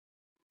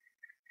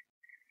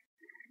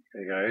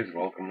Hey guys,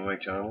 welcome to my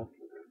channel.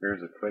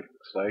 Here's a quick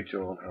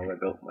slideshow on how I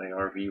built my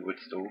RV wood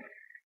stove.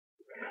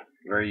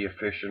 Very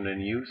efficient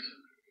in use.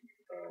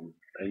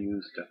 I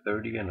used a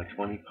 30 and a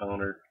 20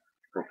 pounder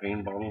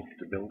propane bottle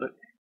to build it.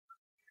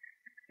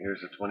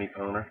 Here's a 20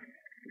 pounder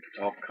with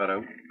the top cut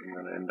out. I'm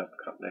going to end up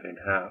cutting it in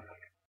half.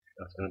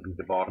 That's going to be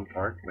the bottom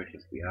part, which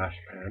is the ash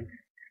pan,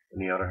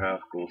 and the other half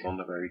goes on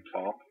the very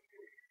top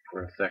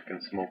for a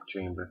second smoke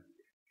chamber.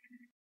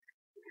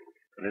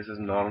 And this is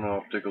not an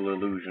optical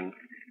illusion.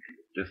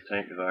 This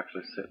tank is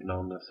actually sitting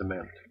on the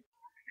cement.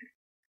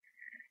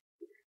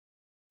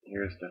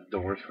 Here's the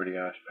doors for the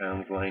ash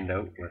pans lined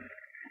out with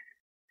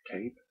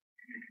tape.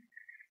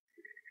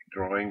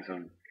 Drawings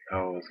on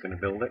how I was going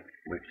to build it,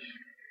 which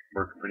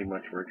pretty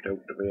much worked out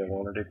the way I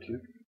wanted it to.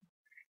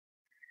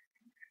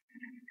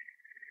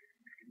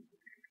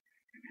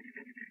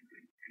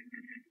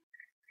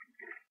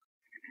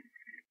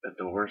 The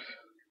doors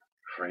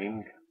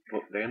framed,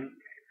 put in.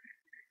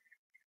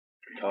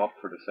 The top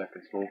for the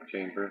second smoke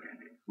chamber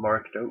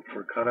marked out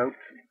for cutout.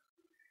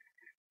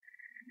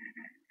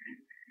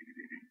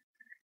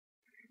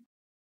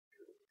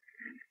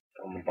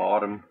 On the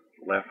bottom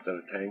left of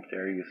the tank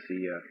there you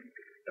see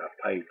that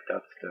pipe.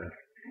 That's the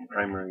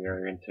primary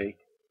air intake.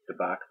 The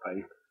back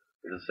pipe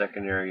is a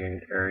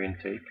secondary air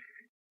intake.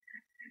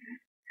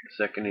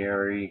 The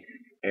secondary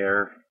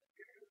air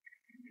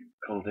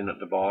comes in at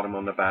the bottom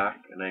on the back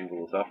and then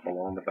goes up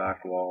along the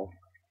back wall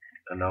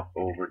and up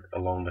over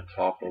along the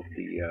top of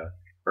the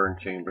burn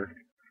chamber,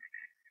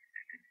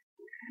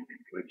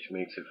 which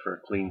makes it for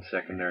a clean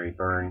secondary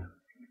burn.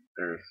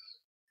 There's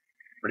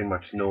pretty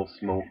much no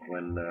smoke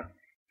when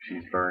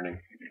she's burning,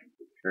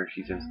 or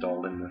she's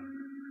installed in the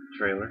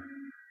trailer.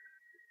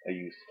 I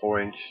used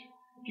 4-inch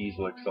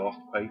diesel exhaust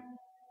pipe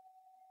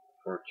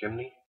for a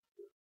chimney.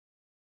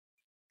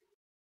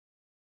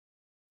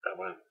 I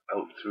went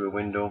out through a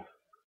window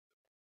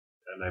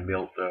and I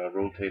built a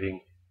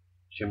rotating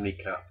chimney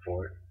cap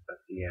for it at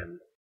the end.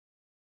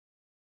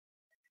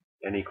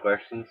 Any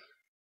questions?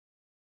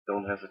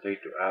 Don't hesitate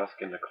to ask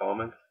in the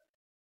comments.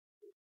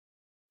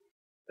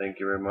 Thank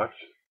you very much.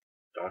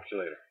 Talk to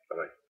you later. Bye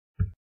bye.